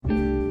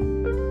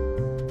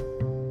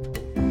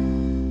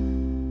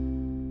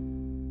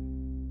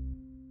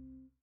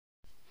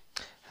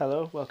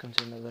Hello, welcome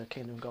to another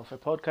Kingdom Golfer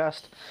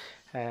podcast.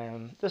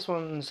 This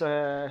one's been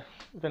a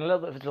little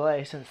bit of a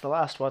delay since the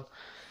last one.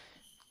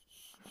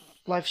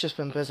 Life's just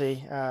been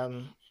busy.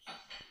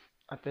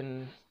 I've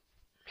been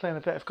playing a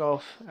bit of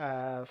golf.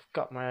 I've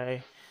got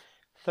my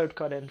third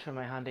cut in for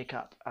my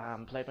handicap.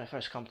 Played my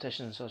first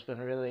competition, so it's been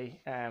a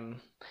really,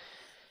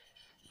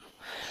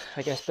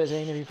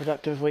 busy, maybe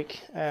productive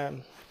week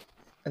in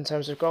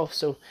terms of golf.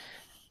 So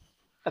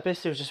I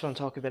basically just want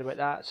to talk a bit about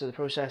that. So the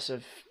process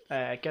of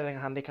getting a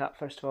handicap,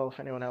 first of all,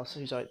 for anyone else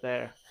who's out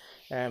there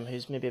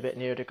who's maybe a bit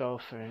newer to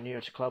golf or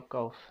newer to club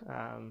golf,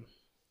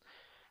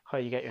 how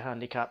you get your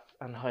handicap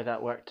and how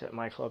that worked at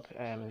my club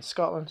in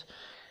Scotland.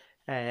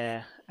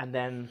 And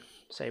then,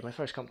 say, my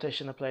first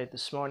competition I played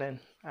this morning,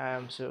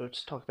 so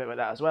just talk a bit about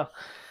that as well.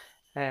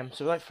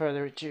 So without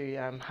further ado,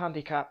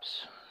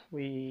 handicaps,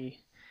 the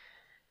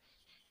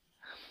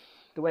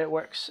way it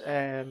works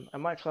at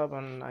my club,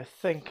 and I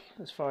think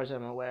as far as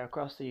I'm aware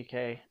across the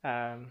UK,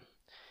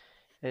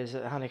 is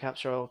that the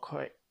handicaps are all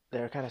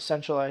they're kind of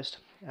centralised,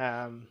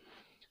 and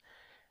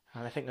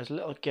I think there's a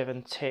little give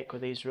and take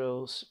with these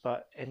rules,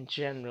 but in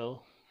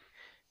general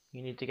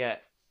you need to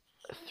get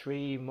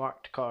 3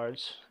 marked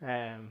cards.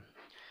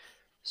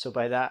 So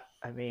by that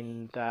I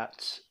mean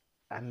that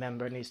a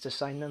member needs to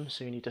sign them,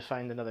 so you need to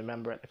find another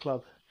member at the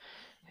club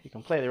who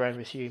can play the round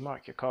with you,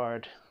 mark your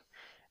card,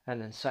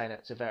 and then sign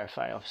it to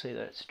verify, obviously,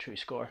 that it's a true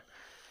score.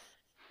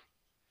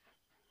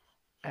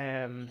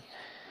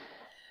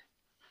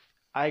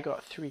 I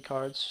got 3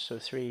 cards, so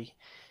 3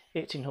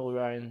 18-hole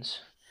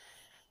rounds.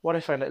 What I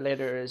found out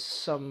later is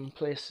some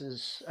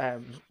places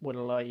would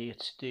allow you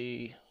to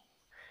do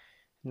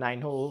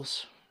 9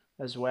 holes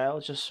as well,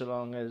 just so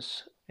long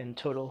as in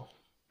total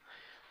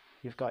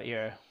you've got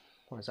your,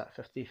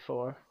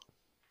 54?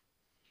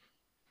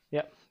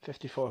 Yep,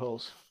 54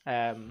 holes.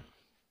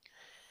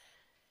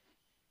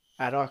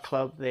 At our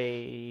club,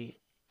 they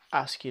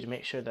ask you to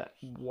make sure that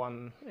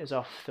 1 is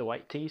off the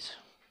white tees,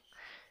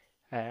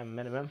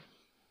 minimum,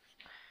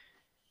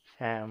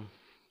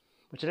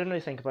 which I didn't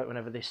really think about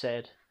whenever they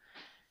said.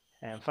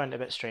 Found it a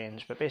bit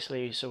strange, but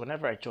basically, so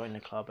whenever I joined the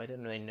club, I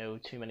didn't really know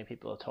too many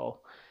people at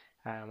all.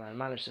 I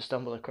managed to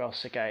stumble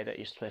across a guy that I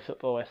used to play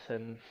football with,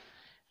 and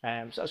so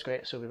that was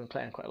great. So we've been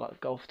playing quite a lot of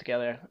golf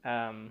together.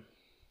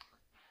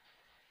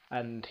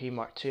 And he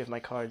marked 2 of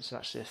my cards, and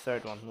actually the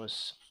third one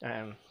was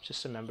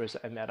just some members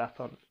that I met up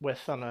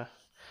with on a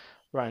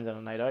round on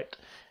a night out.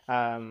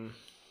 I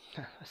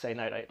say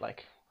night out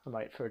like I'm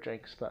out for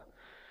drinks, but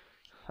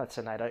that's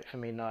a night out for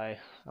me now.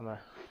 I'm a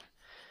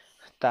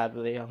dad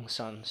with a young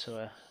son, so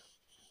a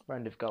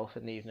round of golf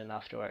in the evening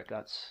after work,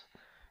 that's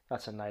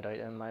a night out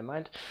in my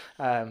mind.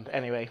 But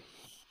anyway,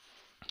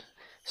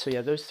 so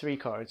yeah, those 3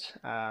 cards.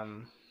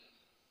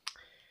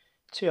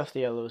 2 off the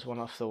yellows, 1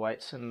 off the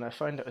whites, and I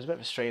found it was a bit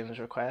of a strange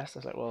request. I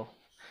was like, well,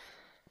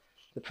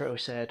 the pro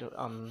said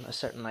on a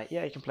certain night,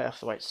 yeah, you can play off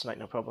the whites tonight,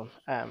 no problem.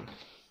 But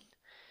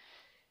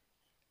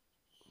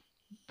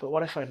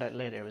what I found out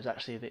later was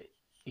actually that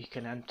you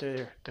can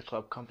enter the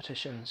club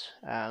competitions,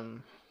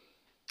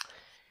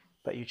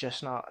 but you're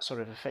just not sort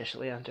of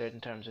officially entered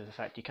in terms of the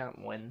fact you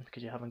can't win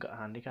because you haven't got a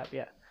handicap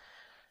yet.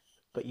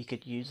 But you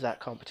could use that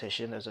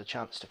competition as a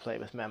chance to play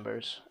with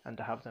members and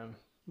to have them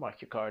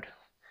mark your card,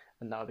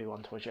 and that would be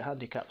 1 towards your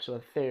handicap. So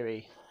in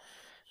theory,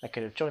 I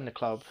could have joined the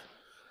club,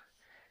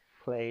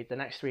 played the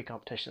next 3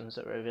 competitions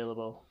that were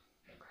available,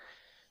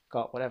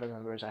 got whatever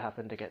members I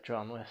happened to get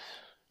drawn with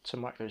to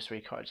mark those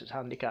 3 cards as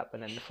handicap,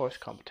 and in the 4th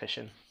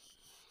competition,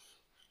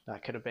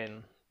 that could have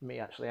been me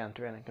actually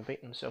entering and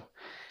competing. So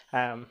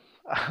I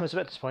was a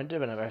bit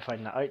disappointed whenever I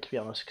found that out, to be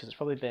honest, because it's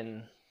probably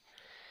been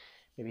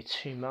maybe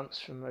 2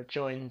 months from I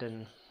joined,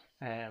 and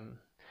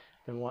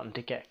been wanting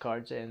to get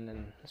cards in,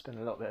 and it's been a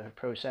little bit of a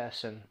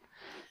process. And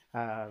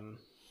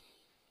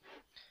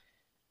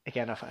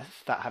again, if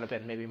that had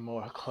been maybe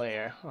more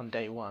clear on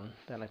day 1,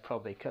 then I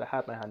probably could have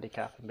had my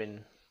handicap and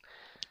been,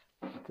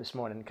 this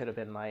morning could have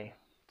been my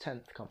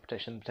 10th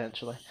competition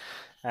potentially.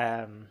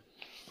 But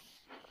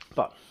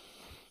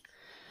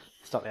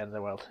it's not the end of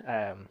the world.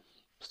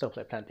 Still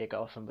play plenty of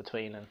golf in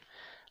between,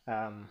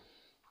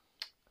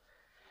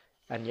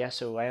 and yeah,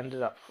 so I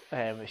ended up,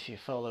 if you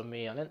follow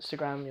me on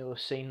Instagram, you'll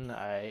have seen that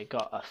I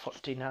got a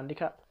 14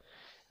 handicap.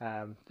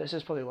 This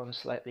is probably one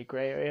slightly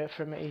grey area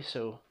for me.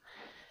 So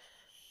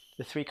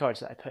the 3 cards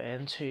that I put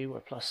in, 2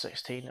 were plus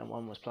 16 and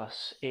 1 was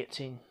plus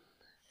 18.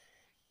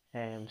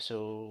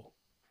 So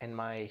in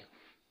my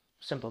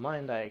simple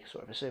mind, I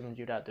sort of assumed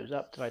you'd add those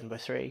up, divide them by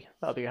 3,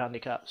 that'll be your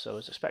handicap. So I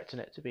was expecting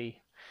it to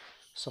be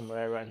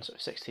somewhere around sort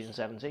of 16 and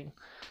 17.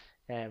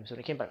 So when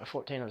I came back with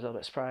 14, I was a little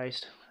bit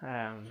surprised,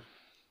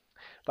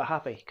 but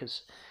happy,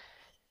 because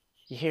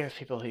you hear of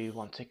people who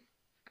want to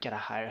get a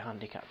higher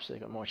handicap so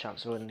they've got more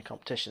chance of winning the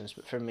competitions.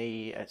 But for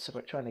me, it's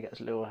about trying to get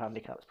as low a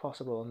handicap as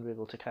possible and be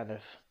able to kind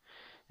of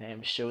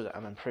show that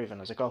I'm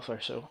improving as a golfer.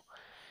 So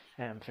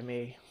for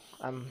me,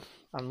 I'm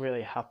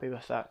really happy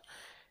with that.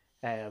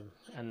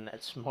 And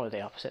it's more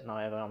the opposite now.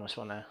 I almost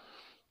want to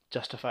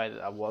justify that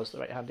that was the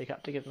right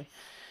handicap to give me.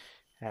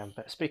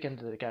 But speaking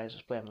to the guys who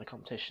was playing the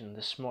competition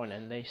this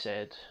morning, they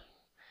said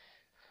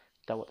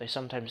that what they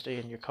sometimes do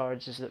in your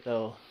cards is that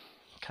they'll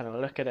kind of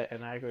look at it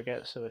in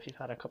aggregate. So if you've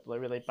had a couple of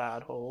really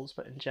bad holes,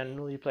 but in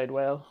general you played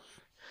well,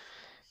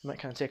 you might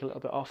kind of take a little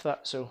bit off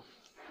that. So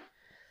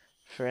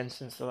for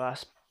instance, the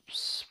last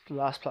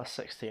plus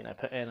 16 I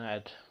put in,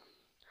 I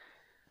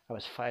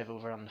was 5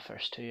 over on the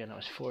first two, and I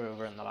was 4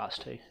 over on the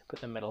last two. But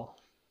the middle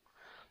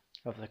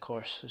of the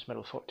course, was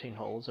middle 14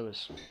 holes, I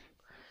was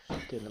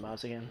doing the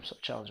maths again, so I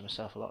challenged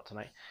myself a lot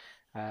tonight.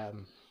 It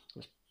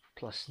was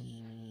plus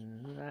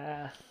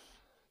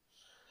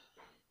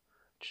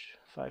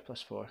 5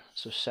 plus 4,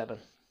 so 7.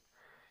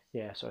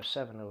 Yeah, so I was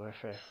 7 over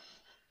for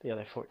the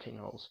other 14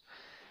 holes.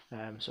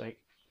 So I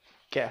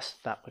guess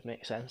that would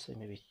make sense. They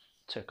maybe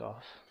took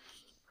off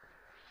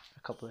a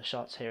couple of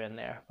shots here and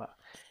there, but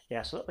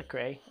yeah, so that looked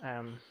great.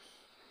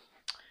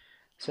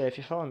 So if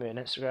you follow me on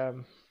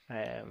Instagram,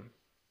 and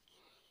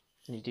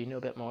you do know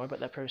a bit more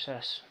about that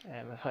process,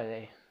 of how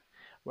they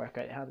work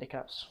out the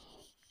handicaps,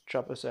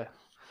 drop us a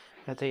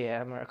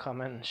DM or a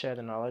comment and share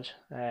the knowledge.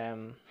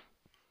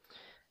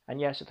 And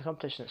yeah, so the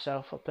competition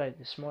itself, I played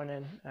this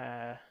morning.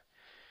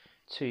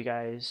 Two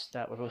guys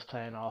that were both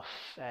playing off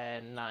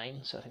 9,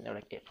 so I think they were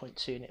like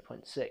 8.2 and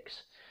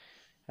 8.6.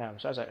 So I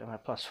was out on my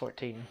plus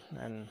 14,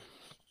 and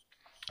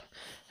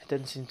it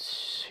didn't seem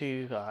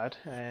too bad.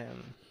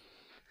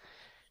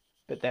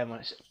 But then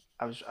when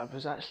I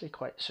was actually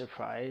quite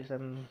surprised. I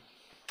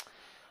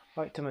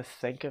like to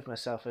think of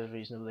myself as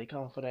reasonably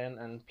confident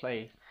and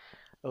play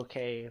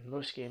okay in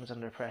most games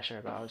under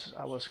pressure, but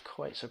I was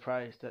quite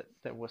surprised that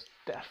there was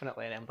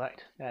definitely an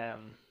impact.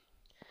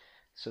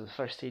 So the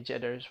first two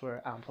jitters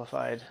were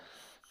amplified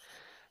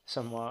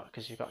somewhat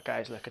because you've got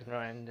guys looking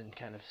around and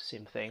kind of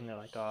same thing. They're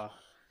like, oh,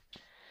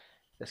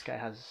 this guy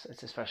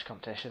it's his first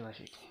competition.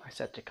 I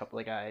said to a couple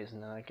of guys,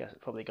 and then I guess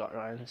it probably got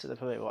around, so they're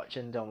probably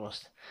watching to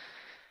almost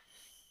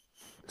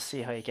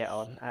see how you get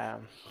on.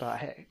 But I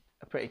hit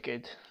a pretty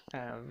good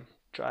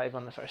drive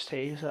on the first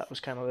tee, so that was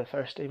kind of the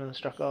first tee when I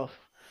struck off.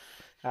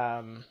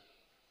 I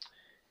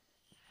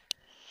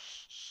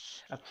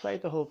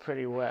played the hole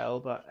pretty well,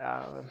 but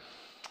had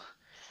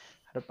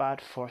a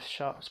bad fourth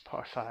shot. It was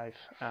par 5.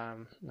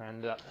 And I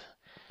ended up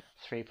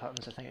 3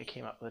 puttings. I think I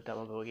came up with a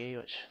double bogey,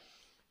 which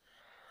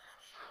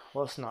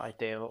was not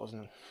ideal. It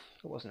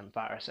wasn't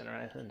embarrassing or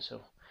anything.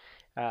 So,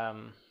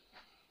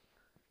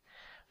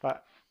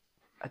 but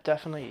I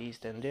definitely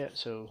eased into it.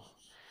 So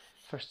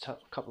first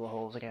couple of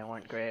holes again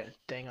weren't great.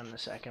 Ding on the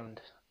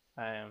second.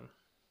 I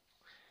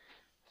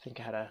think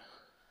I had a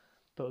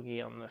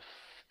bogey on the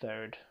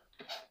third,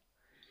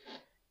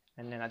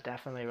 and then I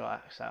definitely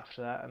relaxed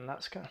after that. And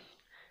that's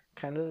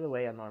kind of the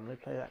way I normally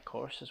play that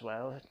course as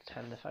well. I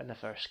tend to find the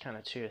first kind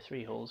of 2 or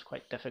 3 holes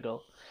quite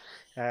difficult.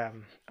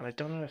 And I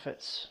don't know if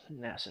it's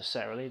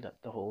necessarily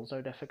that the holes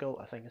are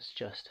difficult. I think it's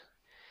just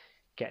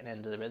getting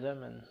into the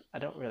rhythm, and I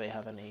don't really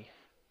have any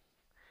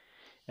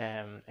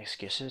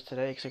excuses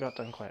today because I got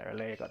done quite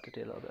early. I got to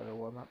do a little bit of a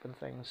warm up and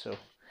things, so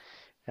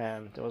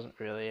there wasn't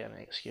really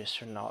any excuse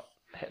for not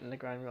hitting the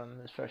ground running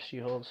in the first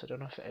few holes. I don't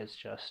know if it is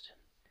just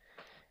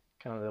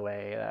kind of the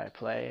way that I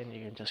play, and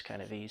you can just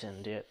kind of ease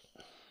into it.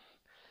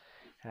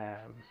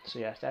 So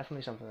yeah, it's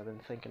definitely something I've been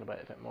thinking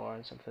about a bit more,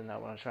 and something that I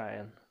want to try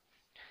and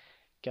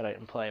get out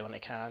and play when I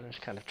can, and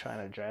just kind of try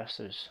and address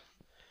those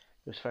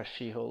first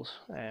few holes,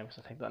 because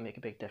I think that'll make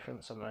a big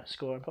difference on my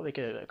score and probably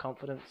get a bit of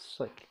confidence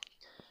like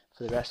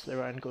for the rest of the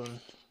round,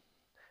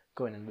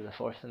 going into the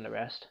fourth and the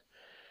rest.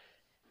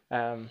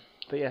 But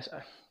yes,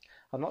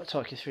 I'll not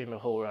talk you through my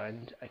whole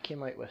round. I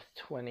came out with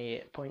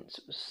 28 points.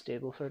 It was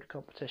Stableford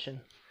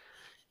competition.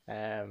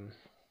 I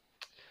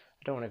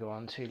don't want to go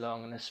on too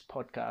long on this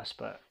podcast,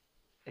 but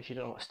if you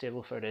don't know what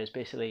Stableford is,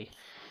 basically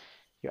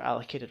you're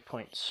allocated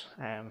points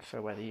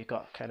for whether you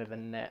got kind of a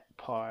net,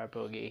 par,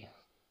 bogey,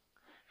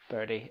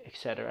 birdie,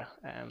 etc.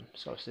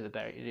 So obviously the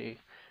better you do,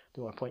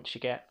 the more points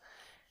you get.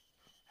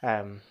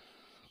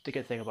 The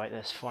good thing about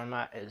this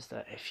format is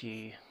that if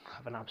you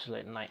have an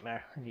absolute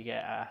nightmare and you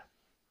get a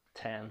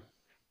 10,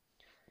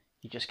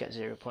 you just get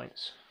 0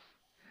 points.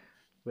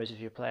 Whereas if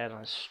you're playing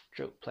on a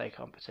stroke play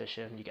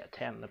competition, you get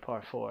 10 on the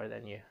par 4,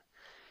 then you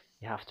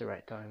have to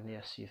write down,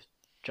 yes, you've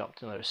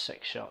dropped another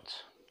 6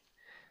 shots,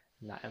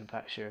 and that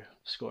impacts your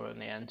score in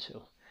the end.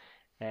 So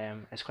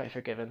it's quite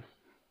forgiving,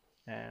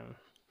 and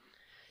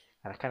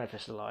it kind of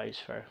just allows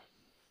for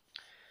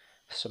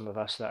some of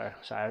us that are,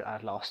 so I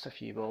lost a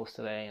few balls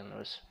today, and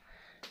I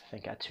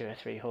think I had 2 or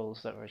 3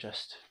 holes that were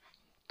just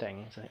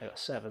dings. I think I got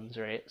 7s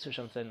or 8s or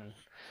something, and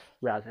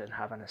rather than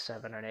having a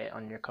 7 or an 8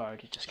 on your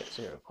card, you just get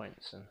 0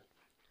 points, and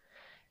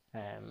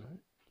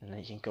then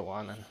you can go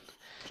on. And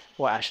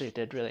what I actually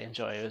did really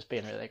enjoy was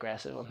being really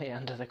aggressive on the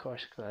end of the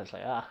course, because I was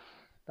like,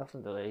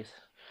 nothing to lose,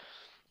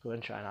 go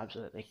and try and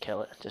absolutely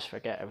kill it, just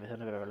forget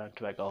everything I've ever learned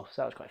about golf.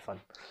 So that was quite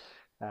fun.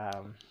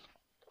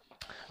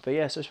 But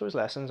yeah, so I suppose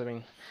lessons, I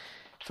mean,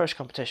 first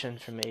competition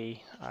for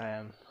me,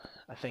 I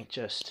think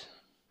just,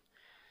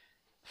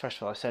 first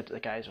of all, I said to the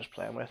guys I was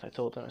playing with, I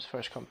told them it was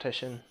first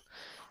competition,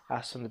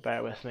 asked them to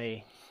bear with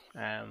me,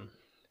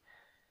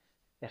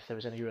 if there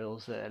was any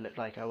rules that it looked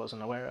like I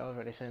wasn't aware of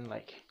or anything.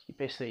 Like, you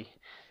basically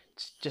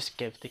just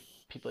give the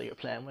people you're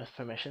playing with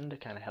permission to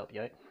kind of help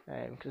you out,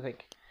 because I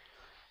think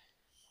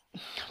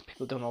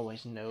people don't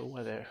always know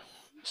whether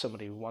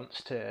somebody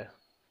wants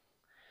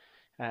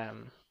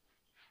um,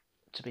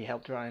 to be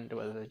helped around, or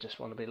whether they just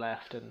want to be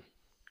left and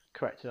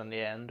corrected on the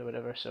end or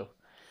whatever. So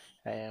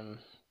I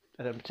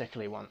don't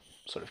particularly want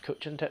sort of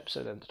coaching tips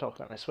or then to talk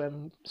about my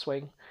swing.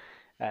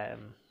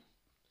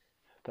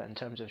 But in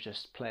terms of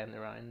just playing the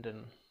round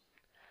and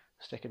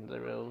sticking to the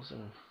rules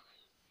and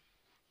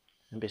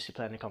basically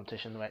playing the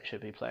competition the way it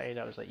should be played,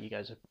 I was like, you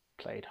guys have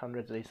played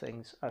hundreds of these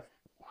things. I've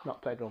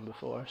not played one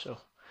before, so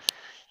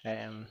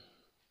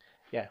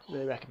yeah,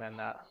 really recommend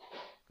that.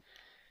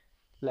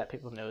 Let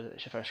people know that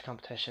it's your first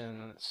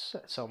competition, and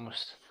it's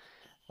almost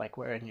like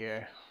wearing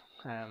your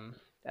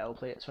L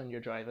plates when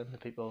you're driving. The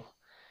people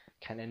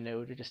kind of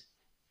know to just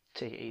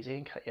take it easy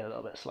and cut you a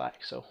little bit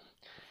slack. So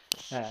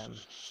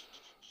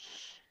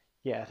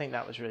yeah, I think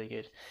that was really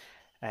good.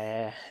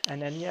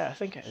 And then yeah, I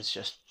think it was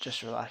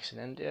just relaxing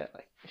into it.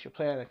 Like if you're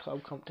playing a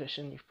club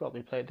competition, you've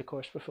probably played the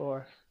course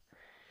before.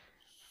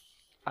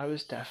 I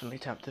was definitely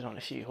tempted on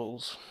a few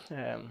holes,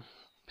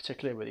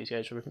 particularly where these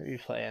guys were maybe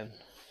playing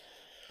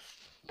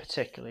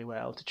particularly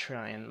well, to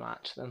try and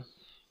match them,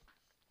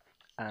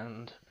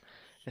 and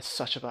it's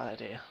such a bad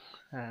idea.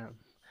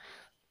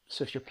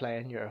 So if you're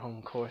playing your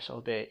home course,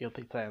 albeit you'll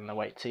be playing the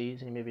white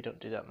tees and you maybe don't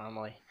do that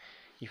normally,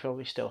 you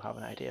probably still have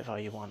an idea of how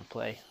you want to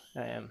play,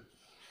 or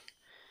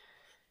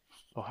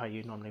how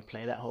you normally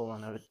play that hole,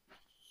 and I would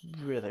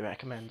really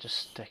recommend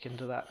just sticking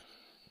to that.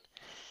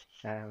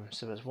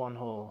 So there's one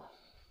hole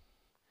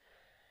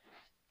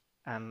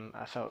and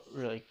I felt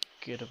really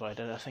good about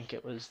it. I think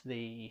it was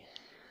the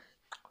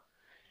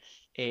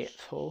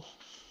 8th hole.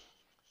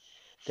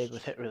 They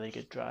both hit really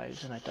good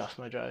drives and I duffed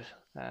my drive.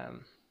 I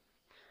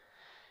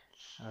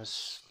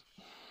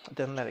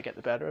didn't let it get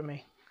the better of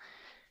me.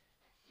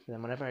 And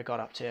then whenever I got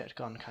up to it, I'd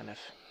gone kind of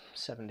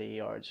 70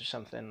 yards or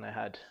something. I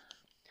had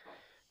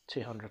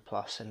 200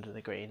 plus into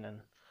the green,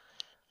 and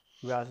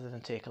rather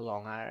than take a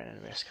long iron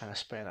and risk kind of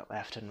spraying it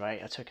left and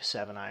right, I took a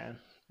 7-iron.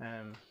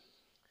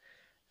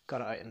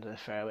 Got it out into the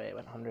fairway. It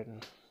went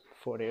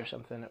 140 or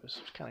something. It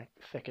was kind of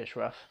thickish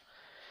rough,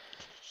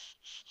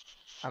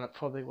 and it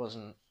probably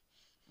wasn't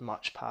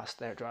much past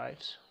their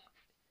drives,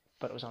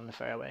 but it was on the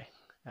fairway.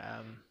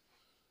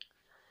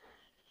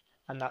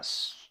 And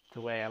that's the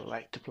way I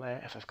like to play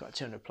it. If I've got a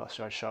 200 plus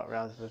yard shot,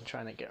 rather than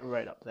trying to get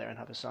right up there and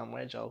have a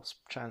sandwich, I'll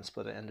try and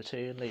split it into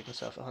two and leave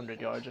myself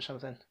 100 yards or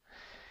something.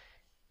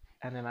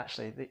 And then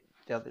actually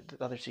the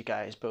other two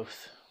guys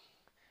both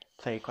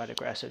played quite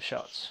aggressive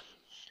shots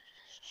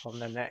on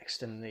their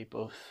next, and they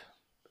both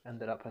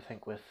ended up, I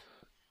think, with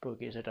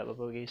bogeys or double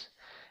bogeys.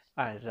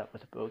 I ended up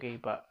with a bogey,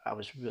 but I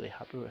was really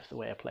happy with the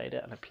way I played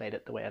it, and I played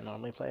it the way I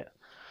normally play it.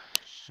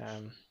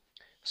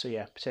 So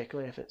yeah,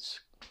 particularly if it's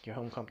your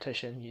home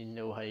competition, you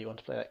know how you want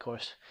to play that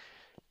course,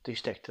 do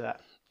stick to that.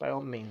 By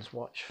all means,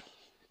 watch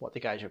what the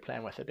guys you're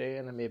playing with are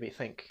doing, and maybe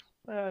think,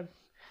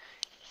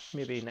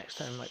 maybe next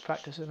time I might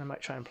practice it, I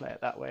might try and play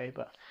it that way,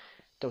 but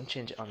don't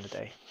change it on the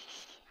day.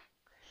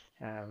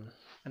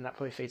 And that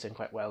probably feeds in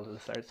quite well to the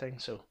third thing.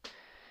 So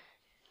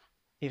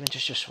even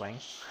just your swing.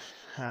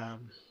 I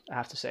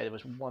have to say there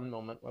was one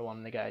moment where one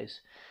of the guys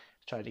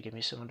tried to give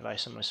me some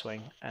advice on my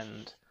swing,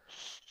 and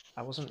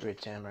I wasn't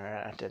rude to him, or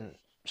I didn't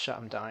shut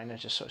him down. I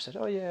just sort of said,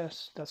 "Oh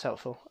yes, that's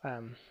helpful,"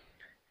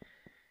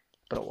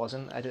 but it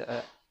wasn't. I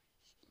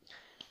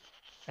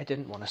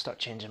didn't want to start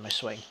changing my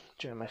swing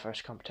during my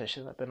first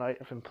competition. I've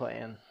been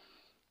playing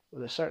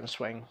with a certain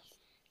swing.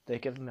 They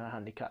give me a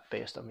handicap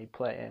based on me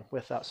playing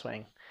with that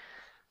swing.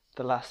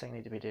 The last thing I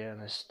need to be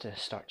doing is to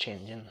start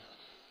changing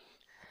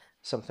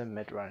something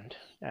mid-round.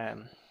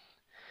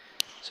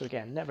 So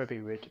again, never be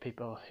rude to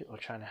people who are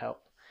trying to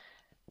help.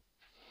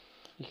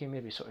 You can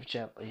maybe sort of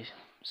gently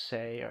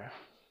say or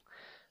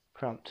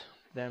prompt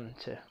them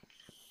to,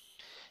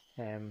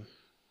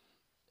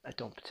 I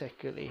don't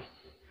particularly,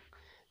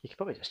 you could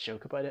probably just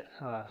joke about it.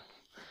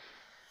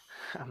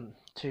 I'm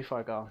too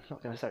far gone,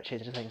 not going to start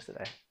changing things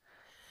today.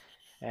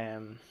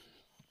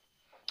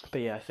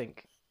 But yeah, I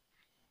think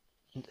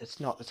it's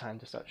not the time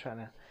to start trying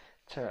to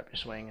tear up your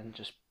swing and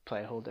just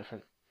play a whole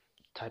different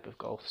type of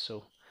golf.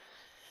 So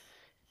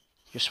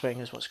your swing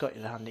is what's got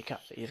you the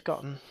handicap that you've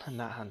gotten, and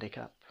that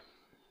handicap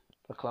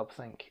the club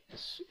think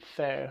is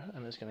fair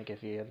and is going to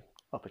give you an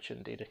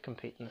opportunity to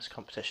compete in this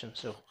competition.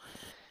 So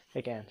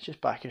again,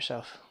 just back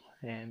yourself.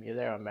 You're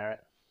there on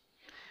merit,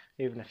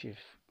 even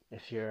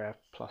if you're a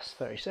plus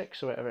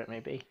 36 or whatever it may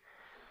be.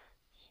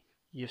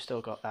 You've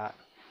still got that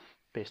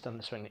based on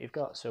the swing that you've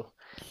got. So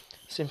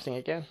same thing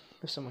again,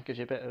 if someone gives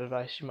you a bit of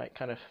advice, you might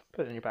kind of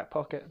put it in your back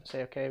pocket and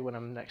say, okay, when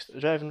I'm next at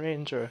the driving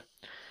range or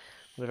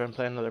whenever I'm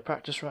playing another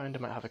practice round, I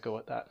might have a go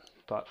at that.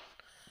 But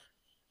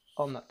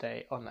on that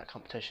day, on that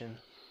competition,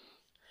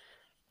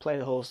 play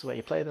the holes the way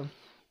you play them,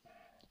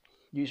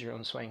 use your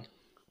own swing.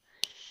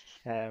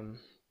 And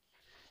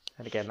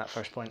again, that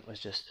first point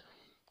was just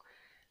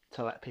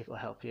to let people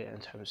help you in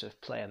terms of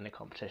playing the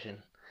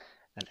competition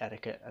and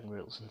etiquette and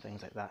rules and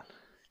things like that.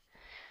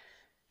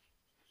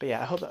 But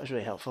yeah, I hope that was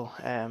really helpful.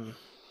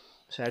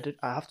 So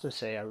I have to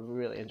say I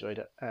really enjoyed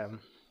it.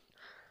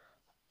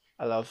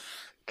 I love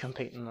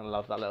competing. I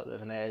love that little bit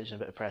of an edge and a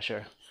bit of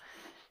pressure.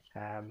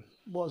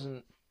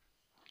 Wasn't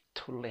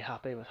totally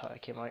happy with how I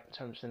came out in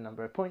terms of the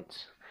number of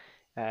points.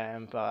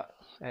 But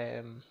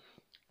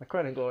my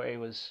crowning glory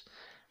was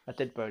I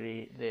did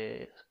birdie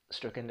the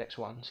stroke index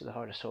 1, so the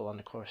hardest hole on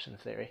the course in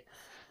theory.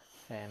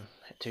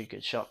 Hit 2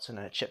 good shots and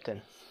it chipped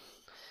in.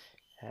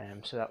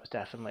 So that was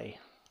definitely,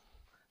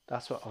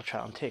 that's what I'll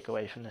try and take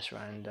away from this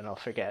round, and I'll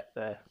forget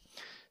the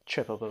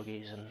triple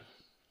bogeys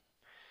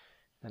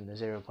and the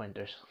 0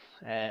 pointers.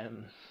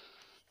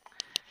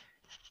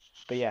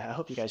 But yeah, I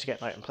hope you guys are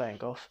getting out and playing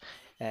golf.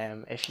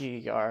 If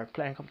you are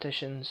playing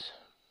competitions,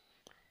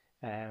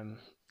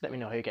 let me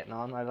know how you're getting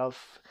on. I love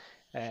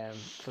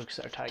folks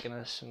that are tagging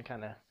us and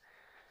kind of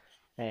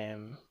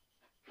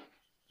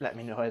let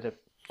me know how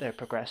they're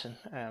progressing.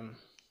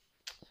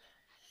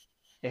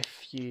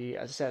 If you,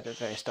 as I said at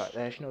the very start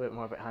there, if you know a bit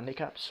more about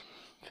handicaps,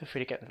 feel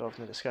free to get involved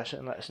in the discussion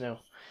and let us know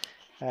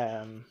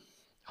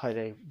how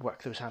they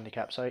work those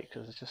handicaps out,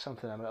 because it's just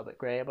something I'm a little bit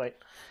grey about.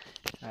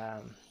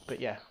 But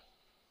yeah,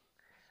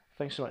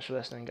 thanks so much for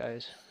listening,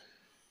 guys.